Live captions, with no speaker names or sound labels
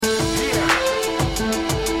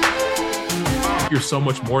You're so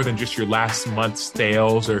much more than just your last month's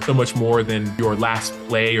sales or so much more than your last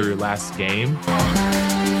play or your last game.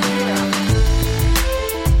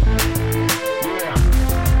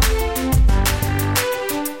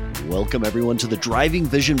 Welcome, everyone, to the Driving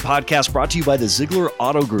Vision podcast brought to you by the Zeigler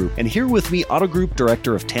Auto Group. And here with me, Auto Group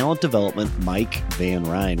Director of Talent Development, Mike Van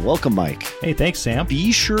Ryn. Welcome, Mike. Hey, thanks, Sam.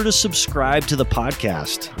 Be sure to subscribe to the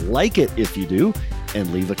podcast, like it if you do,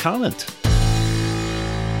 and leave a comment.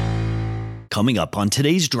 Coming up on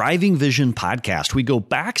today's Driving Vision podcast, we go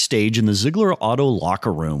backstage in the Zeigler Auto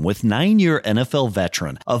Locker Room with 9-year NFL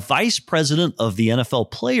veteran, a vice president of the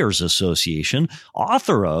NFL Players Association,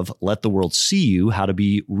 author of Let the World See You, How to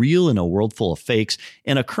Be Real in a World Full of Fakes,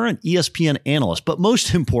 and a current ESPN analyst. But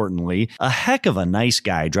most importantly, a heck of a nice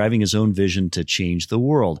guy driving his own vision to change the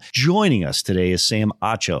world. Joining us today is Sam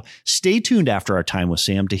Acho. Stay tuned after our time with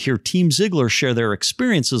Sam to hear Team Zeigler share their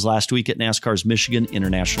experiences last week at NASCAR's Michigan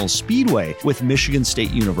International Speedway with Michigan State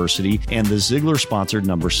University and the Zeigler-sponsored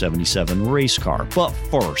number 77 race car. But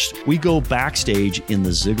first, we go backstage in the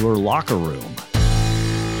Zeigler locker room.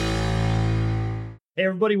 Hey,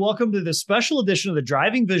 everybody, welcome to this special edition of the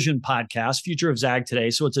Driving Vision podcast, Future of Zag today.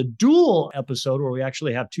 So it's a dual episode where we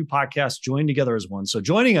actually have two podcasts joined together as one. So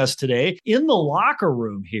joining us today in the locker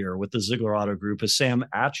room here with the Zeigler Auto Group is Sam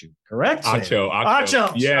Acho, correct?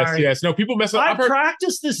 Acho. Yes, sorry. yes. No, people mess up. I've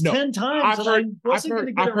practiced this 10 times.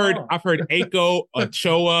 I've heard Echo,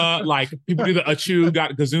 Achoa, like people do the Achu,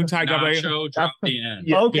 got Gesundheit. Acho, drop the end.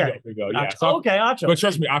 Yeah, okay. There we go. Yeah. Acho. But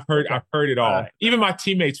trust me, I've heard it all. Right. Even my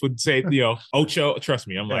teammates would say, Ocho. Trust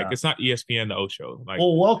me, I'm like, it's not ESPN, the Ocho. Like,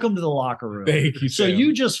 well, welcome to the locker room. Thank you. So Sam.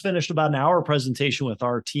 you just finished about an hour presentation with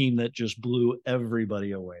our team that just blew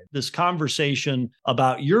everybody away. This conversation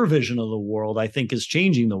about your vision of the world, I think, is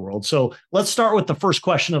changing the world. So let's start with the first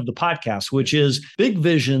question of the podcast, which is big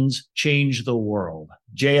visions change the world.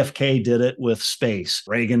 JFK did it with space.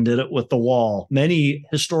 Reagan did it with the wall. Many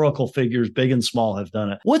historical figures, big and small, have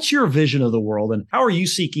done it. What's your vision of the world, and how are you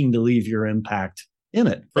seeking to leave your impact in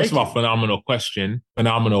it? First of all, phenomenal question.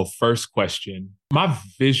 Phenomenal first question. My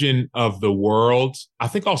vision of the world, I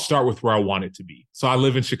think I'll start with where I want it to be. So I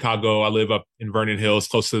live in Chicago. I live up in Vernon Hills,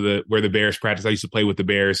 close to where the Bears practice. I used to play with the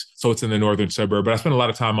Bears. So it's in the northern suburb, but I spend a lot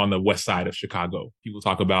of time on the west side of Chicago. People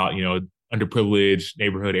talk about, underprivileged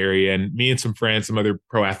neighborhood area. And me and some friends, some other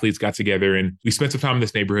pro athletes got together and we spent some time in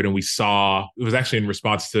this neighborhood and we saw, it was actually in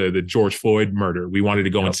response to the George Floyd murder. We wanted to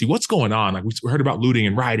go and see what's going on. Like we heard about looting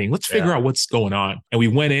and rioting. Let's figure out what's going on. And we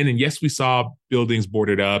went in and yes, we saw buildings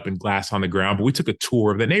boarded up and glass on the ground, but we took a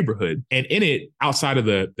tour of the neighborhood. And in it, outside of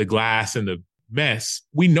the glass and the mess,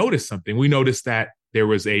 we noticed something. We noticed that there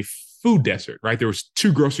was a food desert, right? There was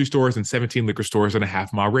 2 grocery stores and 17 liquor stores in a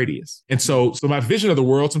half-mile radius. And so my vision of the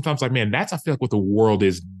world, sometimes like, man, I feel like what the world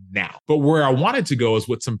is now. But where I wanted to go is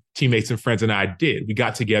what some teammates and friends and I did. We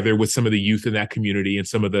got together with some of the youth in that community and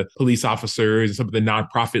some of the police officers and some of the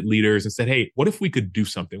nonprofit leaders and said, hey, what if we could do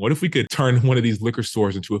something? What if we could turn one of these liquor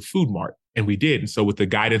stores into a food mart? And we did. And so with the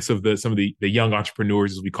guidance of some of the young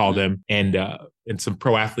entrepreneurs, as we call them, and some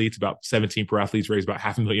pro athletes, about 17 pro athletes raised about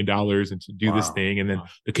 $500,000 and to do this thing. And then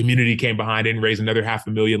the community came behind it and raised another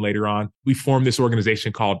 $500,000 later on. We formed this food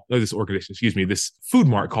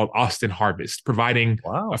mart called Austin Harvest, providing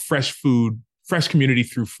a fresh community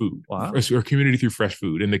through food, or community through fresh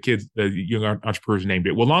food. And the young entrepreneurs named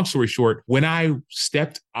it. Well, long story short, when I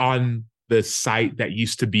stepped on the site that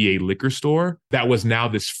used to be a liquor store that was now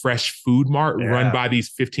this fresh food mart run by these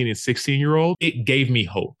 15 and 16-year-olds, it gave me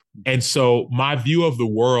hope. And so my view of the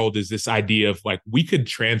world is this idea of like, we could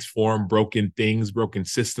transform broken things, broken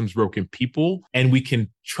systems, broken people, and we can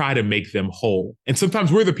try to make them whole. And sometimes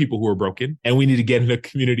we're the people who are broken and we need to get in a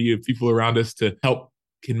community of people around us to help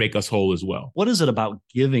can make us whole as well. What is it about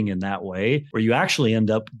giving in that way where you actually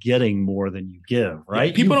end up getting more than you give,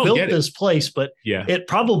 right? Yeah, people you don't built this place, but it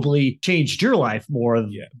probably changed your life more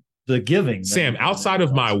than the giving. Sam, outside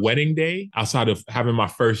of my wedding day, outside of having my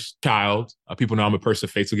first child, people know I'm a person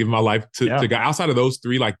of faith, so giving my life to God. Outside of those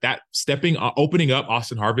 3, like that, opening up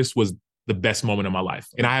Austin Harvest was the best moment of my life.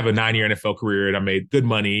 And I have a 9-year NFL career and I made good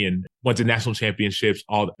money and went to national championships,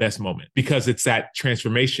 all the best moment, because it's that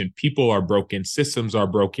transformation. People are broken. Systems are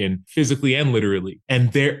broken physically and literally.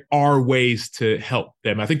 And there are ways to help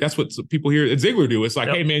them. I think that's what people here at Zeigler do. It's like,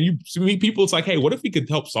 hey, man, you meet people. It's like, hey, what if we could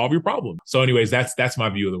help solve your problem? So anyways, that's my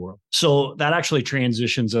view of the world. So that actually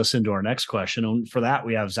transitions us into our next question. And for that,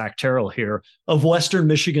 we have Zach Terrell here of Western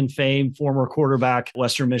Michigan fame, former quarterback,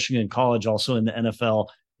 Western Michigan College, also in the NFL.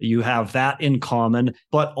 You have that in common,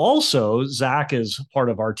 but also Zach is part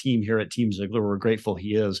of our team here at Team Zeigler. We're grateful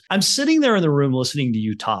he is. I'm sitting there in the room listening to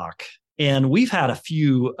you talk, And we've had a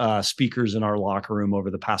few speakers in our locker room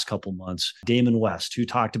over the past couple months. Damon West, who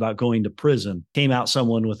talked about going to prison, came out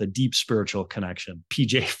someone with a deep spiritual connection.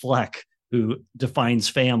 PJ Fleck, who defines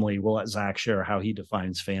family. We'll let Zach share how he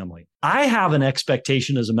defines family. I have an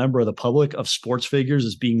expectation as a member of the public of sports figures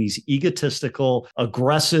as being these egotistical,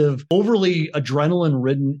 aggressive, overly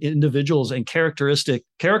adrenaline-ridden individuals and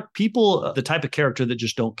people, the type of character that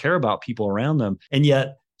just don't care about people around them. And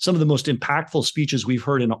yet, some of the most impactful speeches we've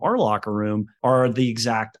heard in our locker room are the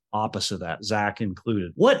exact opposite of that, Zach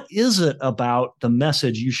included. What is it about the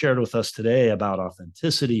message you shared with us today about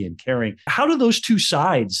authenticity and caring? How do those two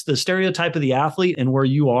sides, the stereotype of the athlete and where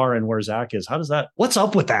you are and where Zach is, what's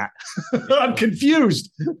up with that? I'm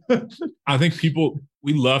confused. I think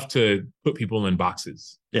we love to put people in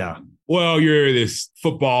boxes. Yeah. Well, you're this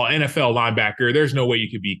football NFL linebacker. There's no way you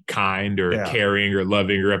could be kind or caring or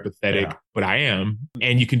loving or empathetic, but I am.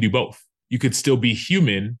 And you can do both. You could still be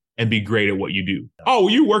human and be great at what you do. Oh,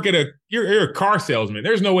 you work at you're a car salesman.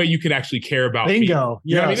 There's no way you can actually care about me. Bingo.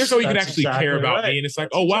 You know what I mean? There's no way you can actually care about me. And it's like,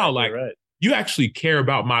 that's wow, you actually care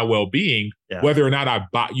about my well-being, whether or not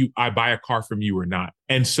I buy a car from you or not.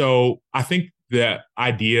 And so I think the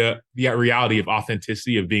reality of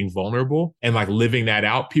authenticity, of being vulnerable and living that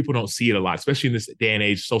out, people don't see it a lot, especially in this day and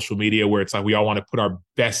age, social media, where it's we all want to put our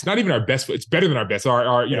best, not even our best foot, it's better than our best,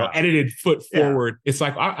 our edited foot forward. It's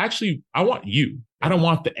I want you. I don't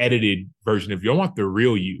want the edited version of you. I want the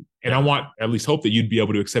real you. And I want, at least hope that you'd be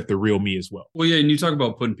able to accept the real me as well. Well, yeah. And you talk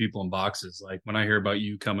about putting people in boxes. Like when I hear about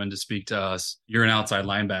you coming to speak to us, you're an outside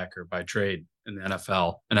linebacker by trade in the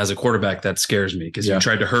NFL. And as a quarterback, that scares me because you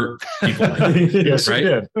tried to hurt people. Yes, right?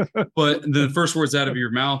 You did. But the first words out of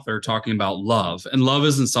your mouth are talking about love. And love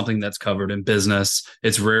isn't something that's covered in business.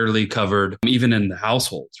 It's rarely covered even in the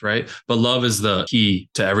households, right? But love is the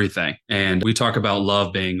key to everything. And we talk about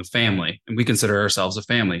love being a family, and we consider ourselves a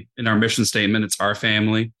family. In our mission statement, it's our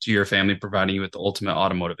family to your family, providing you with the ultimate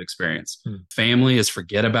automotive experience. Family is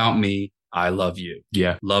forget about me. I love you.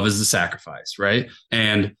 Yeah. Love is the sacrifice, right?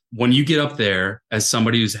 And when you get up there as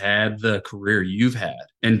somebody who's had the career you've had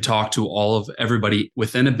and talk to everybody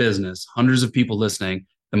within a business, hundreds of people listening,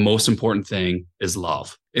 the most important thing is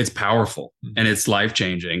love. It's powerful and it's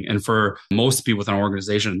life-changing. And for most people within an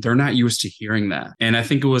organization, they're not used to hearing that. And I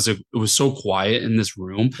think it was so quiet in this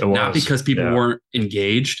room, not because people weren't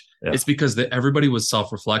engaged. Yeah. It's because everybody was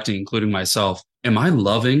self-reflecting, including myself. Am I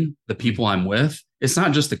loving the people I'm with? It's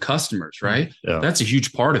not just the customers, right? Yeah. That's a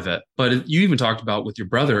huge part of it. But you even talked about with your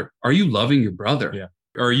brother. Are you loving your brother? Yeah.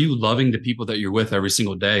 Are you loving the people that you're with every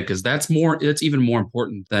single day? Because it's even more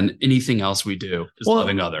important than anything else we do is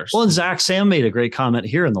loving others. Well, and Sam made a great comment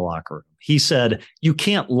here in the locker room. He said, you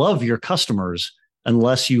can't love your customers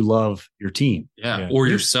unless you love your team. Yeah. Or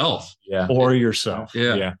yourself. Yeah. Or yourself.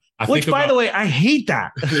 Yeah. Yeah. Which, by the way, I hate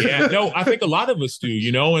that. Yeah, no, I think a lot of us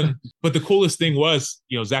do, but the coolest thing was,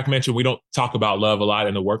 Zach mentioned we don't talk about love a lot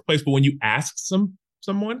in the workplace, but when you ask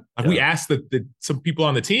someone, we asked some people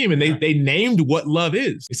on the team and they named what love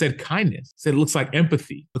is. They said kindness. They said it looks like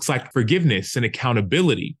empathy, looks like forgiveness and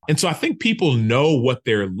accountability. And so I think people know what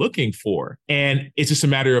they're looking for. And it's just a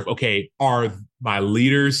matter of, okay, are my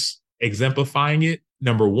leaders exemplifying it?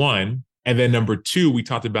 Number one. And then number two, we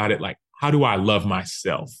talked about it how do I love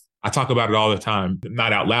myself? I talk about it all the time,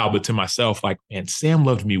 not out loud, but to myself, man, Sam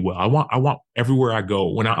loved me well. I want everywhere I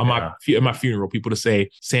go, when I'm at my funeral, people to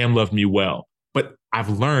say, Sam loved me well. But I've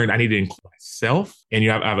learned I need to include myself. And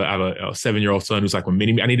I have a 7-year-old son who's like a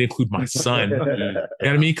mini me. I need to include my son. You know what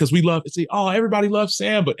I mean? Because we love to say, oh, everybody loves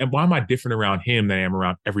Sam. But why am I different around him than I am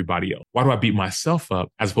around everybody else? Why do I beat myself up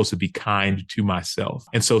as opposed to be kind to myself?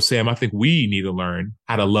 And so, Sam, I think we need to learn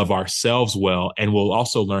how to love ourselves well. And we'll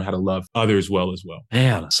also learn how to love others well as well.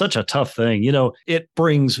 Man, such a tough thing. It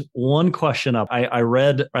brings one question up. I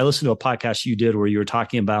listened to a podcast you did where you were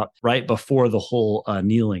talking about right before the whole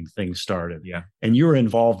kneeling thing started. Yeah. And you were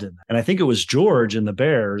involved in that. And I think it was George in the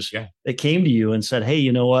Bears that came to you and said, hey,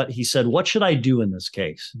 you know what? He said, what should I do in this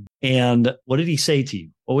case? And what did he say to you?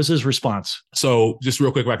 What was his response? So just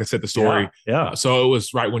real quick, like I said, the story. Yeah. So it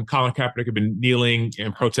was right when Colin Kaepernick had been kneeling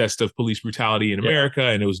in protest of police brutality in America.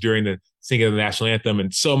 And it was during the singing of the national anthem.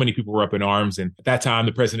 And so many people were up in arms. And at that time,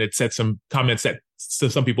 the president had said some comments that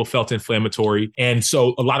some people felt inflammatory. And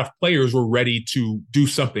so a lot of players were ready to do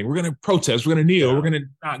something. We're going to protest. We're going to kneel. We're going to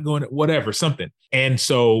not go into whatever, something. And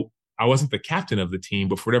so I wasn't the captain of the team,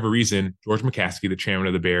 but for whatever reason, George McCaskey, the chairman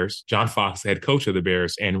of the Bears, John Fox, the head coach of the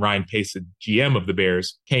Bears, and Ryan Pace, the GM of the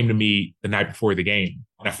Bears, came to me the night before the game.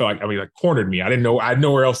 And I felt cornered me. I didn't know. I had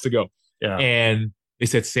nowhere else to go. Yeah. And They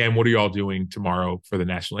said, Sam, what are y'all doing tomorrow for the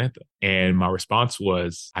national anthem? And my response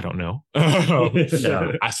was, I don't know.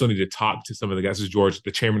 I still need to talk to some of the guys. This is George,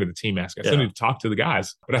 the chairman of the team, asked. I still need to talk to the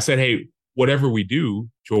guys. But I said, hey, whatever we do,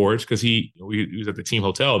 George, because he was at the team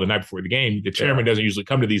hotel the night before the game. The chairman doesn't usually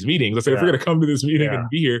come to these meetings. I said, if we're going to come to this meeting and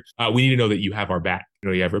be here, we need to know that you have our back.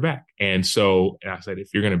 You have our back. And I said,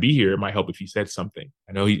 if you're going to be here, it might help if you said something.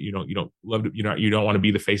 I know you don't love to, you don't want to be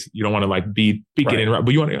the face. You don't want to like be speaking in,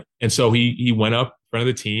 but you want to. And so he went up in front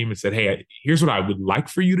of the team and said, hey, here's what I would like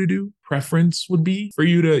for you to do. Preference would be for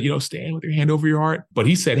you to, stand with your hand over your heart. But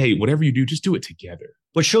he said, hey, whatever you do, just do it together.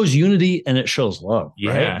 What shows unity and it shows love.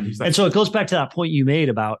 Yeah. Right? And so it goes back to that point you made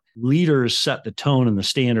about leaders set the tone and the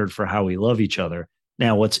standard for how we love each other.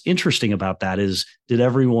 Now, what's interesting about that is, did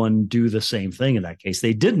everyone do the same thing in that case?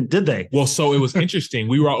 They didn't, did they? Well, so it was interesting.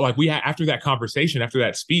 We were all like, after that conversation, after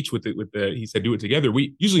that speech with the, he said, do it together.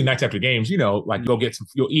 We usually nights after games, go get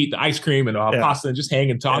you'll eat the ice cream and pasta and just hang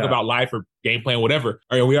and talk about life or game plan, whatever.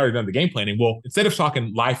 We already done the game planning. Well, instead of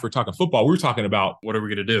talking life or talking football, we were talking about what are we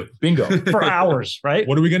going to do? Bingo. For hours, right?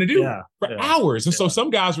 What are we going to do? For hours. And so some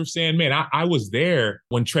guys were saying, man, I was there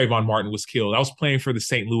when Trayvon Martin was killed. I was playing for the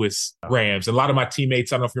St. Louis Rams. And a lot of my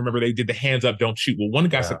teammates, I don't know if you remember, they did the hands up, don't shoot. Well, one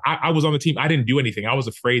guy said, I was on the team. I didn't do anything. I was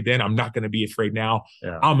afraid then. I'm not going to be afraid now.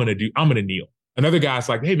 I'm going to kneel. Another guy's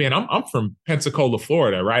like, hey, man, I'm from Pensacola,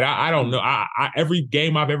 Florida, right? I don't know. Every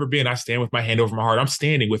game I've ever been, I stand with my hand over my heart. I'm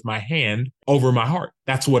standing with my hand over my heart.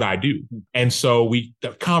 That's what I do. And so the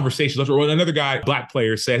conversation, another guy, black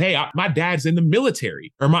player, said, hey, my dad's in the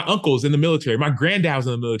military, or my uncle's in the military. My granddad was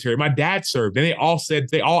in the military. My dad served. And they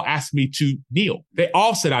all asked me to kneel. They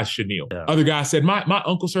all said I should kneel. Yeah. Other guy said, my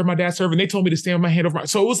uncle served, my dad served, and they told me to stand with my hand over my.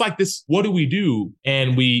 So it was like this, what do we do?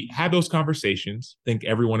 And we had those conversations. I think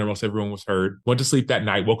almost everyone was heard. Went to sleep that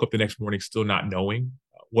night, woke up the next morning still not knowing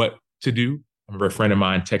what to do. I remember a friend of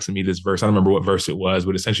mine texted me this verse. I don't remember what verse it was,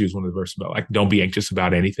 but essentially it was one of the verses about like, don't be anxious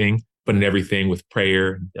about anything, but in everything with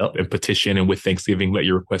prayer and petition and with thanksgiving, let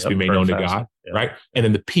your requests be made known to God, right? And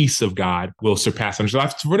then the peace of God will surpass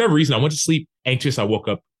understanding. For whatever reason, I went to sleep anxious. I woke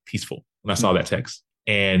up peaceful when I saw that text.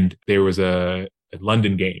 And there was a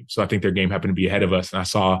London game. So I think their game happened to be ahead of us. And I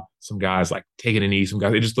saw some guys like taking a knee, some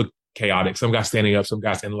guys, it just looked chaotic. Some guys standing up, some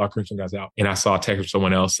guys in the locker room, some guys out. And I saw a text from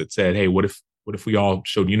someone else that said, hey, what if we all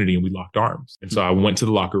showed unity and we locked arms? And so I went to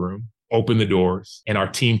the locker room, opened the doors, and our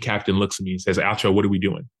team captain looks at me and says, Acho, what are we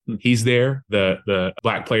doing? He's there. The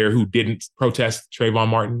black player who didn't protest Trayvon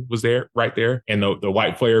Martin was there, right there. And the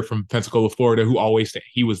white player from Pensacola, Florida, who always stayed,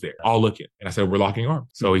 he was there, all looking. And I said, we're locking arms.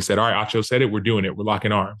 So he said, all right, Acho said it, we're doing it. We're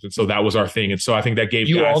locking arms. And so that was our thing. And so I think that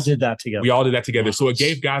gave guys, all did that together. We all did that together. Wow. So it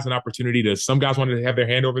gave guys an opportunity to, some guys wanted to have their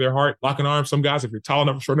hand over their heart, locking arms. Some guys, if you're tall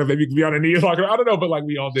enough, short enough, maybe you can be on a knee, locking arms. I don't know, but like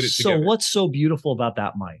we all did it together. So what's so beautiful about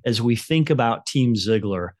that, Mike, as we think about Team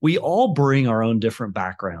Zeigler, we all bring our own different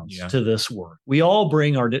backgrounds to this work. We all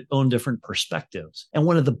bring our own different perspectives. And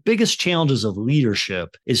one of the biggest challenges of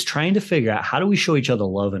leadership is trying to figure out, how do we show each other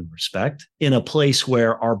love and respect in a place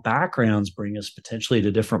where our backgrounds bring us potentially to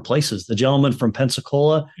different places? The gentleman from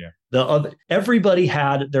Pensacola, everybody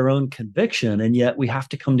had their own conviction, and yet we have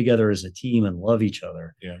to come together as a team and love each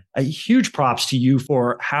other. A huge props to you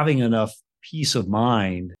for having enough peace of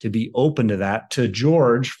mind to be open to that, to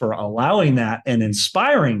George for allowing that and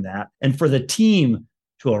inspiring that, and for the team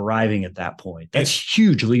to arriving at that point. That's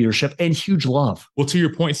huge leadership and huge love. Well, to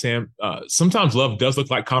your point, Sam, sometimes love does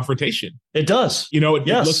look like confrontation. It does. It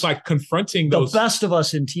looks like confronting those. The best of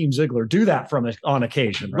us in Team Zeigler do that on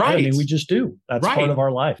occasion, right? I mean, we just do. That's part of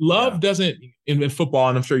our life. Love doesn't, in football,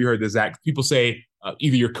 and I'm sure you heard this, Zach, people say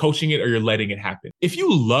either you're coaching it or you're letting it happen. If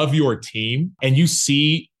you love your team and you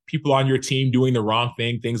see people on your team doing the wrong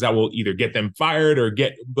thing, things that will either get them fired or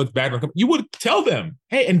look bad, you would tell them,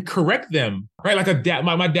 hey, and correct them, right? Like a dad,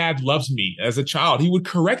 my dad loves me as a child. He would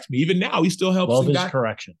correct me. Even now, he still helps. Love is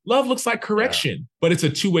correction. Love looks like correction, but it's a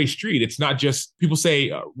two-way street. It's not just, people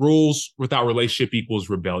say rules without relationship equals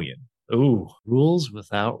rebellion. Ooh, rules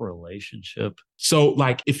without relationship. So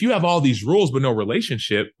like, if you have all these rules but no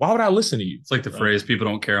relationship, why would I listen to you? It's like the phrase, people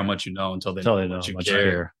don't care how much you know until they know how much you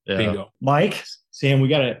care. Bingo. Mike, Sam, we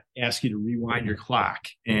got to ask you to rewind your clock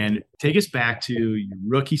and take us back to your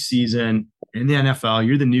rookie season in the NFL.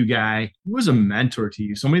 You're the new guy. Who was a mentor to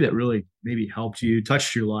you? Somebody that really maybe helped you,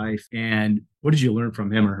 touched your life. And what did you learn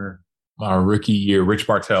from him or her? My rookie year, Rich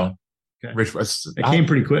Bartell. Okay. It came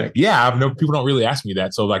pretty quick. Yeah, people don't really ask me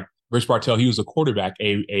that. So like, Rich Bartell, he was a quarterback,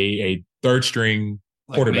 a third string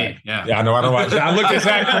Quarterback. Yeah, I know. I don't watch. I looked at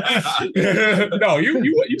Zach. No,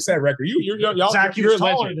 you said record. Y'all. Zach, you're a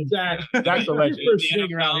taller legend. than Zach's a legend. First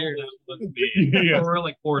string around here. Yeah. We're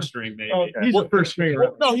like 4th string, maybe. Okay. He's a first string.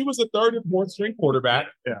 No, he was a 3rd and 4th string quarterback.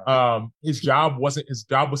 Yeah. His job was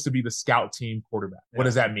to be the scout team quarterback. Yeah. What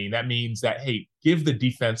does that mean? That means that, hey, give the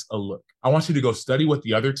defense a look. I want you to go study what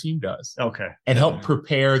the other team does. Okay. And help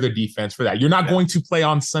prepare the defense for that. You're not going to play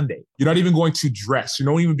on Sunday. You're not even going to dress. You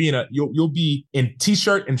don't even be you'll be in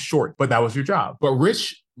t-shirt and short, but that was your job. But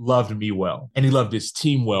Rich loved me well, and he loved his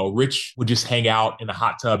team well. Rich would just hang out in the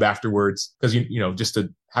hot tub afterwards because, just to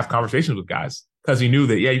have conversations with guys, because he knew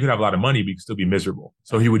that, yeah, you could have a lot of money, but you could still be miserable.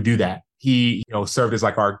 So he would do that. He, served as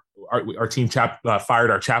like our team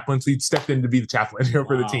fired our chaplain. So he stepped in to be the chaplain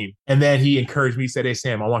for the team. And then he encouraged me, he said, hey,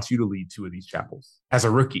 Sam, I want you to lead 2 of these chapels as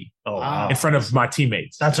a rookie in front of my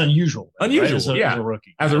teammates. That's unusual. Unusual, right? As a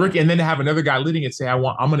rookie. As a rookie. And then to have another guy leading it say, I'm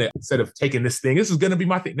going to, instead of taking this thing, this is going to be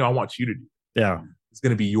my thing. No, I want you to do it. Yeah. It's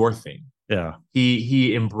going to be your thing. Yeah.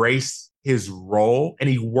 He embraced his role, and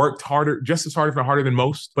he worked just as hard, if not harder than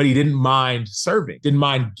most, but he didn't mind serving, didn't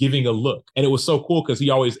mind giving a look. And it was so cool because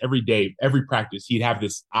he always, every day, every practice, he'd have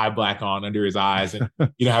this eye black on under his eyes, and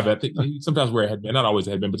he sometimes wear a headband, not always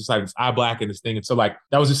a headband, but just like this eye black and this thing. And so like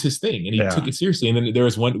that was just his thing, and he took it seriously. And then there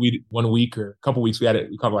was one week or a couple weeks we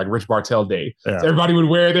called it like Rich Bartell Day. Yeah. So everybody would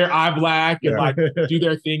wear their eye black and like do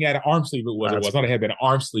their thing at an arm sleeve. It was not a headband, an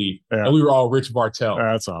arm sleeve, and we were all Rich Bartell.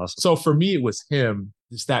 That's awesome. So for me, it was him.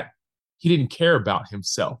 Just that. He didn't care about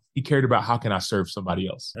himself. He cared about how can I serve somebody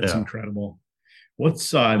else. That's incredible.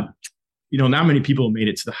 What's, not many people have made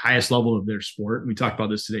it to the highest level of their sport. We talked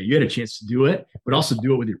about this today. You had a chance to do it, but also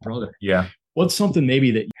do it with your brother. Yeah. What's something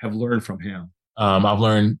maybe that you have learned from him? I've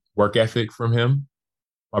learned work ethic from him.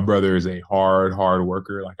 My brother is a hard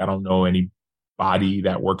worker. Like I don't know anybody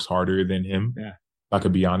that works harder than him. Yeah. If I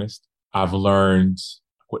could be honest. I've learned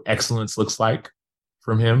what excellence looks like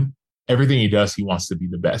from him. Everything he does, he wants to be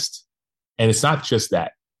the best. And it's not just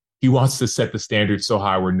that. He wants to set the standard so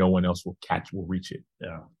high where no one else will reach it.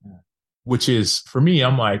 Yeah. Which is, for me,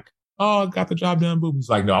 I'm like, oh, I got the job done, boom. He's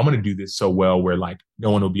like, no, I'm going to do this so well where like no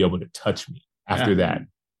one will be able to touch me after that.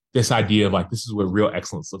 This idea of like, this is what real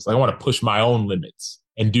excellence looks like. I want to push my own limits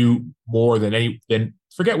and do more than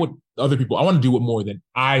forget what other people, I want to do what more than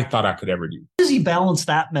I thought I could ever do. How does he balance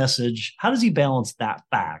that message? How does he balance that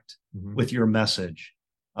fact with your message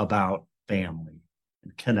about family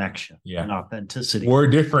and connection and authenticity? We're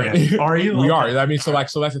different. Are you? We are. I mean, so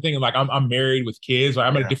that's the thing. Like I'm married with kids. Like,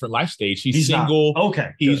 I'm at a different life stage. He's single. Not. Okay.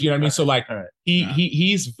 He's, good. You know what I mean? So like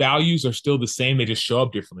his values are still the same. They just show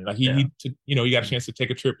up differently. Like he got a chance to take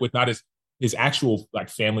a trip with not his actual like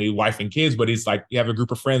family, wife and kids, but he's like, you have a group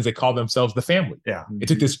of friends, they call themselves the family. Yeah. It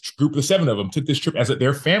took this group of 7 of them, took this trip as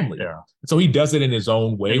their family. Yeah. So he does it in his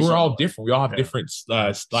own way. We're all different. We all have different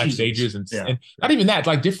life stages and not even that,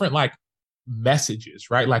 like different like messages,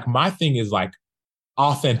 right? Like my thing is like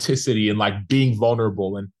authenticity and like being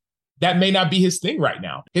vulnerable, and that may not be his thing right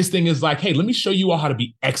now. His thing is like, hey, let me show you all how to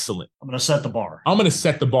be excellent. I'm going to set the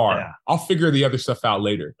bar. Yeah. I'll figure the other stuff out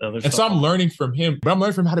later. So I'm learning from him, but I'm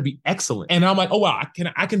learning from him how to be excellent. And I'm like, oh, wow,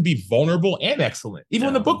 I can be vulnerable and excellent, even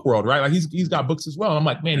in the book world, right? Like he's got books as well. And I'm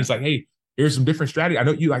like, man, he's like, hey, here's some different strategy. I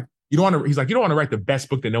know you like, you don't want to, he's like, you don't want to write the best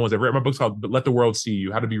book that no one's ever read. My book's called Let the World See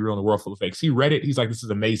You, How to Be Real in a World Full of Fakes. He read it. He's like, this is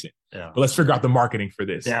amazing. Yeah. But let's figure out the marketing for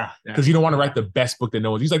this. Yeah. Because you don't want to write the best book that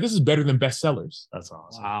no one's. He's like, this is better than bestsellers. That's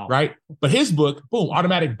awesome. Wow. Right? But his book, boom,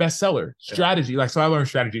 automatic bestseller, strategy. Like, so I learned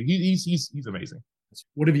strategy. He's amazing.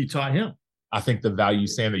 What have you taught him? I think the value,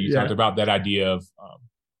 Sam, that you talked about, that idea of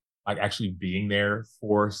like actually being there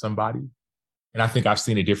for somebody. And I think I've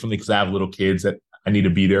seen it differently because I have little kids that I need to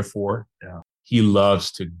be there for. Yeah. He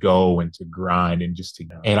loves to go and to grind and just to,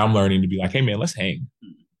 and I'm learning to be like, hey man, let's hang.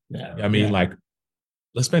 Yeah. I mean, like,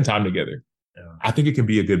 let's spend time together. Yeah. I think it can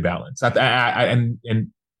be a good balance. And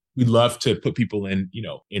we love to put people in,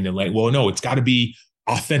 in the lane. Well, no, it's got to be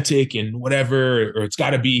authentic and whatever, or it's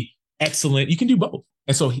got to be excellent. You can do both.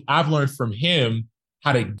 And so I've learned from him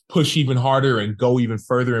how to push even harder and go even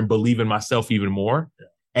further and believe in myself even more. Yeah.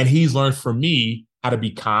 And he's learned from me how to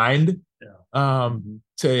be kind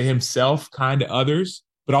to himself, kind to others,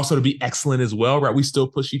 but also to be excellent as well, right? We still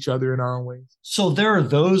push each other in our own ways. So there are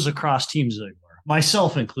those across Team Zeigler,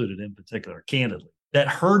 myself included in particular, candidly, that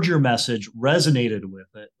heard your message, resonated with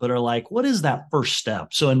it, but are like, what is that first step?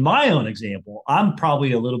 So in my own example, I'm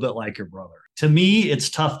probably a little bit like your brother. To me,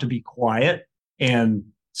 it's tough to be quiet and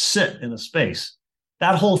sit in a space.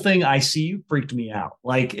 That whole thing, I see you, freaked me out.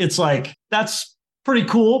 Like, it's like, that's pretty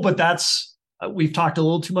cool, but that's we've talked a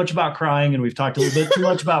little too much about crying, and we've talked a little bit too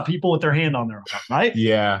much about people with their hand on their heart, right?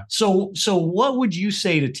 Yeah. So what would you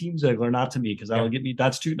say to Team Zeigler? Not to me, because that'll get me.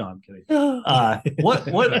 That's too. No, I'm kidding.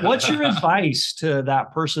 What's your advice to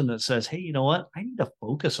that person that says, "Hey, you know what? I need to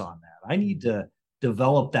focus on that. I need to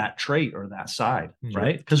develop that trait or that side,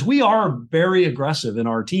 right? Because we are very aggressive in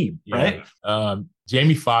our team, right?"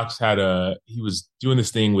 Jamie Foxx he was doing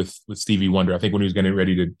this thing with Stevie Wonder, I think when he was getting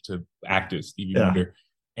ready to act as Stevie Wonder,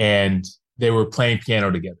 and they were playing piano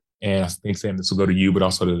together. And I think, Sam, this will go to you, but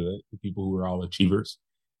also to the people who are all achievers.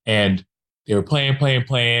 And they were playing,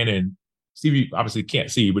 and Stevie obviously can't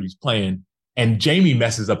see, but he's playing. And Jamie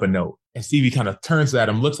messes up a note. And Stevie kind of turns at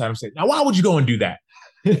him, looks at him, and says, "Now, why would you go and do that?"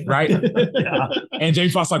 Right? And Jamie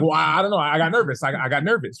Foxx like, "Well, I don't know. I got nervous. I got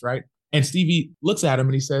nervous," right? And Stevie looks at him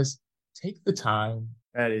and he says, "Take the time."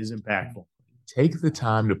 That is impactful. Take the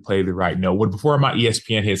time to play the right note. Before my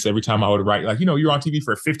ESPN hits, every time I would write, like, you're on TV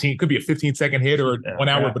for could be a 15-second hit or 1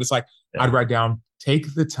 hour, but it's like, I'd write down,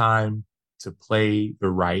 take the time to play the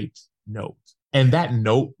right note. And that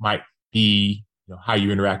note might be, how you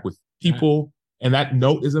interact with people. And that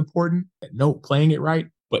note is important, that note, playing it right.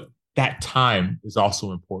 But that time is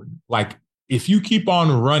also important. Like, if you keep on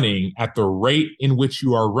running at the rate in which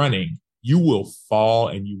you are running, you will fall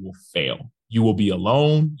and you will fail. You will be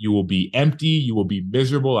alone. You will be empty. You will be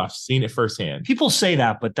miserable. I've seen it firsthand. People say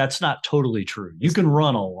that, but that's not totally true. You can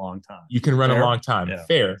run a long time. You can run a long time. Yeah.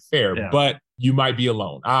 Fair. Yeah. But you might be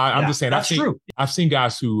alone. I'm just saying. That's true. I've seen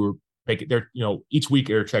guys who make it. Each week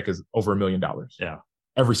their check is over $1 million. Yeah.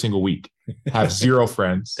 Every single week, have zero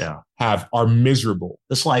friends. Are miserable.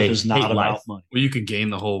 This life is not about money. Well, you could gain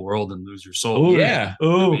the whole world and lose your soul. Ooh, yeah.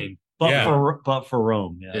 Ooh. But for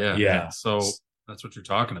Rome. Yeah. So that's what you're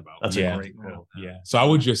talking about. That's a great quote. Yeah. So I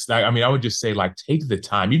would just say, like, take the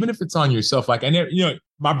time, even if it's on yourself. Like,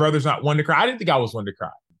 my brother's not one to cry. I didn't think I was one to cry,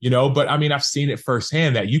 but I've seen it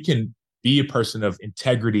firsthand that you can be a person of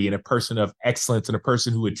integrity and a person of excellence and a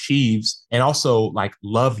person who achieves and also, like,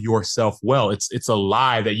 love yourself well. It's a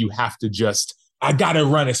lie that you have to I got to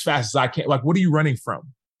run as fast as I can. Like, what are you running from?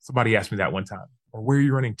 Somebody asked me that one time. Or where are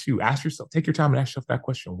you running to? Ask yourself, take your time and ask yourself that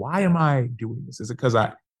question. Why am I doing this? Is it because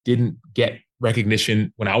I didn't get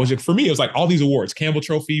recognition when I was for me, it was like all these awards, Campbell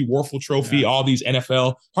Trophy, Warfel Trophy, all these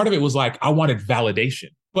NFL. Part of it was like, I wanted validation.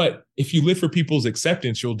 But if you live for people's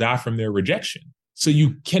acceptance, you'll die from their rejection. So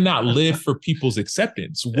you cannot live for people's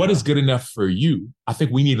acceptance. What is good enough for you? I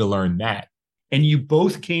think we need to learn that. And you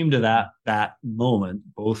both came to that moment,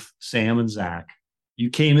 both Sam and Zach. You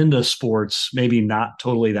came into sports, maybe not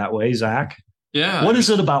totally that way, Zach. Yeah. What is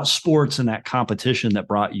it about sports and that competition that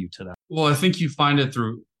brought you to that? Well, I think you find it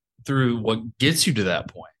through what gets you to that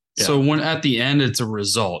point. Yeah. So when at the end, it's a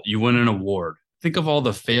result, you win an award. Think of all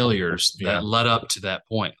the failures that led up to that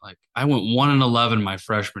point. Like, I went 1-11 my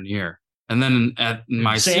freshman year. And then at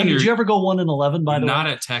my Sam, senior, did you ever go 1-11, by the way? Not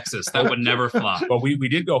at Texas. That would never fly. But we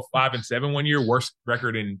did go 5-7 one year, worst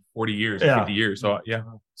record in 40 years, 50 years. So, yeah.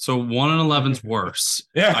 So 1-11's worse.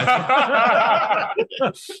 Yeah.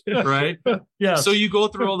 Right? Yeah. So you go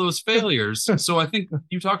through all those failures. So I think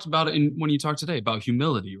you talked about it when you talked today about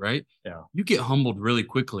humility, right? Yeah. You get humbled really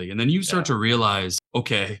quickly. And then you start to realize,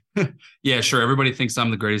 okay, yeah, sure, everybody thinks I'm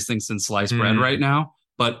the greatest thing since sliced bread right now.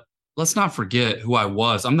 But let's not forget who I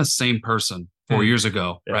was. I'm the same person 4 years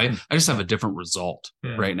ago, right? I just have a different result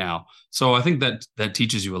right now. So I think that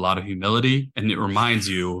teaches you a lot of humility, and it reminds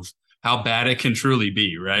you of how bad it can truly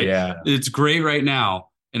be, right? Yeah. It's great right now,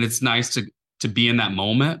 and it's nice to be in that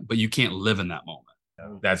moment, but you can't live in that moment.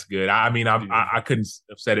 That's good. I couldn't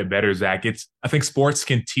have said it better, Zach. I think sports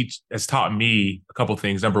has taught me a couple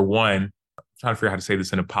things. Number one, trying to figure out how to say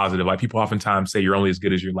this in a positive light. People oftentimes say you're only as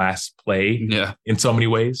good as your last play. Yeah. In so many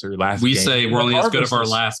ways, or your last. We game. say we're only as good as our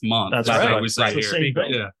last month. That's right. What we say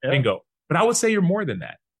here. Bingo. But I would say you're more than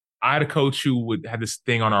that. I had a coach who would have this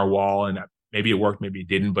thing on our wall, and maybe it worked, maybe it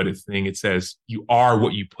didn't. But it says you are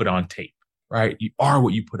what you put on tape, right? You are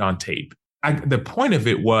what you put on tape. The point of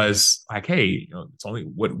it was like, hey, it's only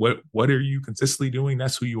what are you consistently doing?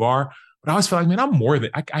 That's who you are. But I always felt like, man, I'm more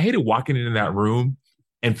than. I hated walking into that room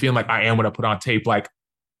and feeling like I am what I put on tape, like,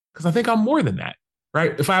 because I think I'm more than that,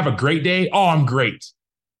 right? If I have a great day, I'm great.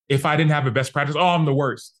 If I didn't have a best practice, I'm the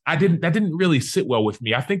worst. That didn't really sit well with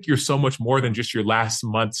me. I think you're so much more than just your last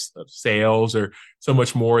month's of sales, or so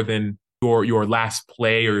much more than your last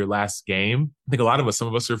play or your last game. I think a lot of us, some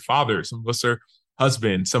of us are fathers, some of us are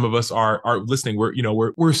husbands, some of us are listening.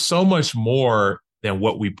 We're so much more than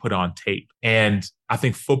what we put on tape. And I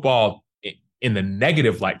think football in the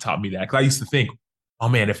negative light taught me that, because I used to think, oh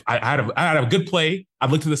man, if I had a good play, I'd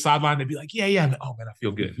look to the sideline and be like, yeah, oh man, I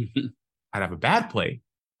feel good. I'd have a bad play,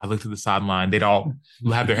 I look to the sideline. They'd all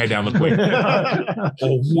have their head down, look, wait,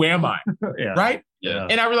 oh, who am I? Yeah. Right? Yeah.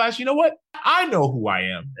 And I realized, you know what? I know who I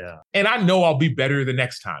am. Yeah. And I know I'll be better the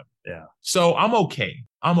next time. Yeah. So I'm okay.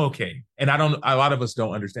 And a lot of us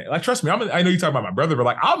don't understand. Like, trust me, I know you talk about my brother, but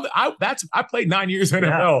like, I played 9 years in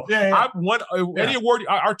NFL. Yeah. I've won any award.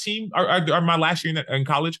 Our team, my last year in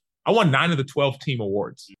college, I won 9 of the 12 team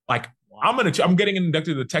awards. Like, I'm getting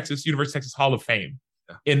inducted to the University of Texas Hall of Fame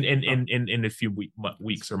in a few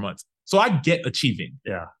weeks or months. So I get achieving.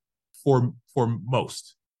 Yeah. For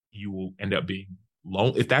most, you will end up being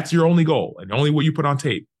lonely. If that's your only goal and only what you put on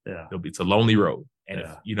tape, it's a lonely road. And if,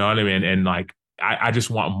 you know what I mean? And like, I just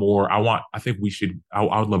want more. I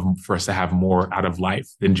would love for us to have more out of life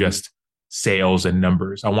than just sales and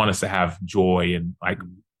numbers. I want us to have joy and like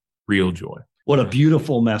real joy. What a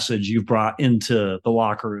beautiful message you've brought into the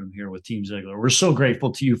locker room here with Team Zeigler. We're so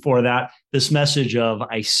grateful to you for that. This message of,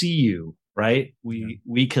 I see you, right?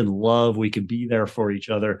 We can love, we can be there for each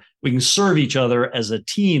other. We can serve each other as a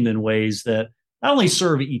team in ways that not only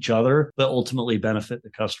serve each other, but ultimately benefit the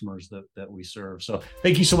customers that we serve. So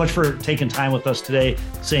thank you so much for taking time with us today,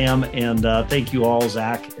 Sam. And thank you all,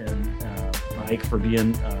 Zach and Mike, for being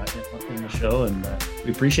in the show. And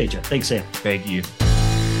we appreciate you. Thanks, Sam. Thank you.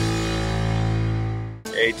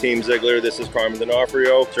 Hey, Team Zeigler, this is Carmen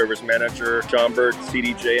D'Onofrio, Service Manager, John Bird,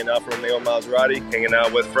 CDJ, and Alfa Romeo Maserati, hanging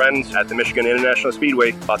out with friends at the Michigan International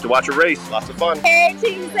Speedway. About to watch a race, lots of fun. Hey,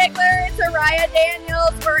 Team Zeigler, it's Araya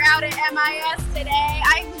Daniels. We're out at MIS today.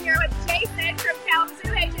 I'm here with Jason from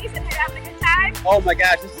Kalamazoo. Hey, Jason, are you having a good time? Oh my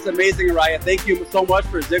gosh, this is amazing, Araya. Thank you so much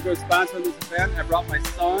for Zeigler sponsoring this event. I brought my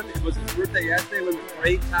son. It was his birthday yesterday. It was a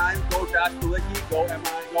great time. Go Josh Balicki, go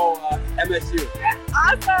MSU.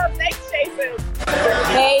 Awesome. Thanks, Jason.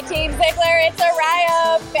 Hey, Team Zeigler, it's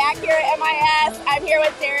Araya back here at MIS. I'm here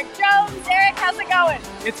with Derek Jones. Derek, how's it going?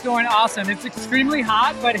 It's going awesome. It's extremely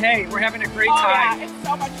hot, but hey, we're having a great time. Yeah, it's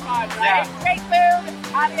so much fun, right? Yeah. Great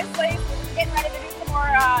food, obviously. We're getting ready to do some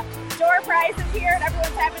more door prizes here, and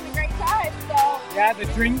everyone's having a great time. So yeah, the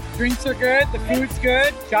drinks are good. The food's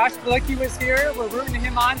good. Josh Balicki was here. We're rooting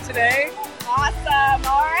him on today. Awesome.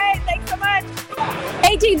 All right. Thanks so much.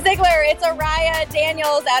 Hey, Team Zeigler. It's Araya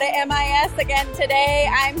Daniels out at MIS again today.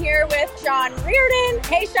 I'm here with Sean Reardon.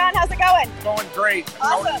 Hey, Sean. How's it going? Going great.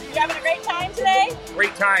 Awesome. You having a great time today?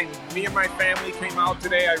 Great time. Me and my family came out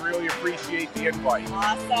today. I really appreciate the invite.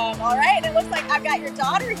 Awesome. All right. It looks like I've got your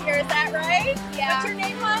daughter here. Is that right? Yeah. What's your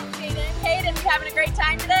name, Mom? Hayden, you having a great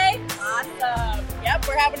time today? Awesome. Yep,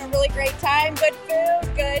 we're having a really great time. Good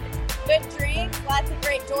food, good drinks, lots of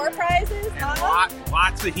great door prizes.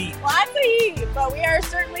 Lots of heat. Lots of heat, but we are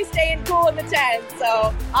certainly staying cool in the tent.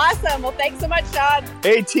 So awesome. Well, thanks so much, Sean.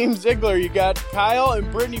 Hey, Team Zeigler, you got Kyle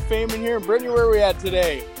and Brittany Feynman here. Brittany, where are we at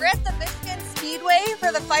today? We're at the Michigan Speedway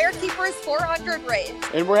for the Firekeepers 400 race.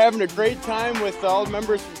 And we're having a great time with all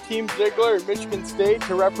members from Team Zeigler and Michigan State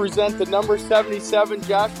to represent the number 77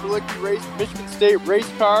 Josh Balicki race, Michigan State race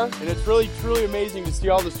car. And it's really, truly amazing to see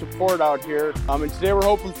all the support out here. And today we're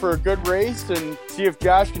hoping for a good race and see if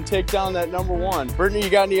Josh can take down that number one. Brittany, you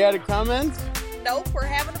got any added comments? Nope, we're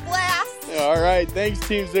having a blast. All right, thanks,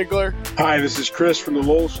 Team Zeigler. Hi, this is Chris from the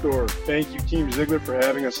Lowell store. Thank you, Team Zeigler, for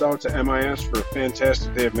having us out to MIS for a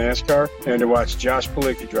fantastic day of NASCAR and to watch Josh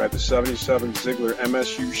Balicki drive the 77 Zeigler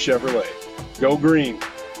MSU Chevrolet. Go green.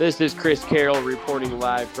 This is Chris Carroll reporting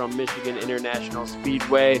live from Michigan International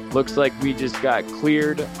Speedway. Looks like we just got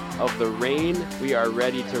cleared of the rain. We are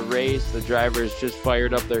ready to race. The drivers just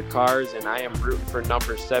fired up their cars, and I am rooting for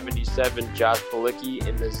number 77, Josh Balicki,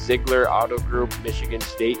 in the Zeigler Auto Group Michigan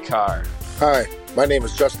State car. Hi, my name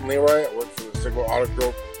is Justin Leroy. I work for the Zeigler Auto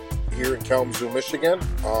Group here in Kalamazoo, Michigan.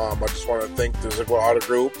 I just want to thank the Zeigler Auto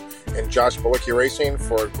Group and Josh Balicki Racing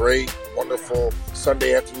for a great, wonderful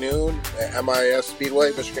Sunday afternoon at MIS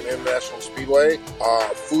Speedway, Michigan International Speedway.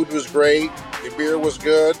 Food was great. The beer was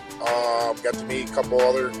good. Got to meet a couple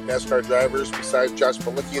other NASCAR drivers besides Josh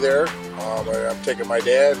Balicki there. I'm taking my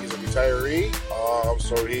dad. He's a retiree,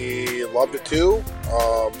 so he loved it too.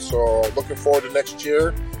 So looking forward to next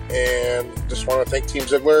year. And just want to thank Team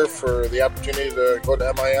Zeigler for the opportunity to go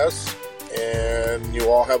to MIS. And you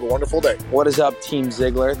all have a wonderful day. What is up, Team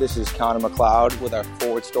Zeigler? This is Connor McLeod with our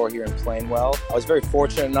Ford store here in Plainwell. I was very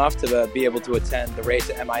fortunate enough to be able to attend the race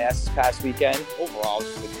at MIS this past weekend. Overall,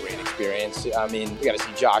 it's just a great experience. I mean, we got to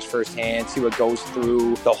see Josh firsthand, see what goes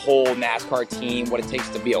through the whole NASCAR team, what it takes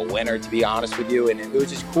to be a winner, to be honest with you. And it was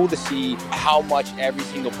just cool to see how much every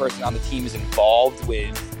single person on the team is involved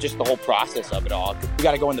with just the whole process of it all. We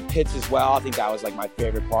got to go in the pits as well. I think that was like my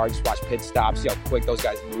favorite part. Just watch pit stops, see how quick those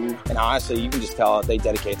guys move. And honestly, you can just tell they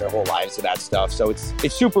dedicate their whole lives to that stuff. So it's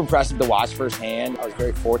super impressive to watch firsthand. I was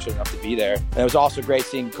very fortunate enough to be there. And it was also great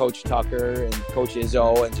seeing Coach Tucker and Coach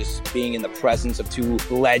Izzo and just being in the presence of two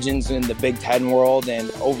legends in the Big Ten world. And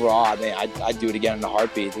overall, I mean, I'd do it again in a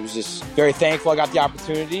heartbeat. It was just very thankful I got the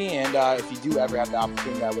opportunity. And if you do ever have the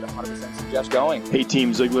opportunity, I would 100% suggest going. Hey,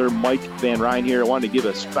 Team Zeigler, Mike Van Ryn here. I wanted to give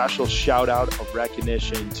a special shout out of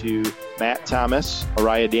recognition to Matt Thomas,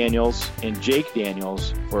 Araya Daniels, and Jake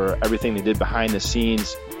Daniels for everything they did behind the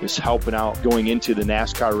scenes, just helping out going into the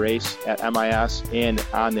NASCAR race at MIS and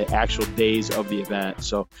on the actual days of the event.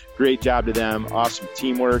 So great job to them, awesome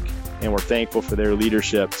teamwork, and we're thankful for their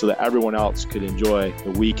leadership so that everyone else could enjoy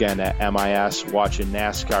the weekend at MIS watching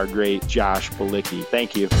NASCAR great Josh Bilicki.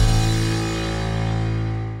 Thank you.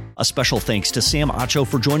 A special thanks to Sam Acho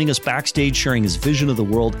for joining us backstage, sharing his vision of the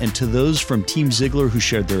world, and to those from Team Zeigler who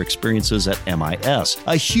shared their experiences at MIS.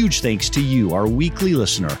 A huge thanks to you, our weekly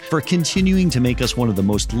listener, for continuing to make us one of the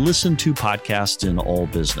most listened to podcasts in all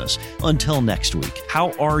business. Until next week,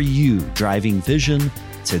 how are you driving vision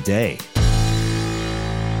today?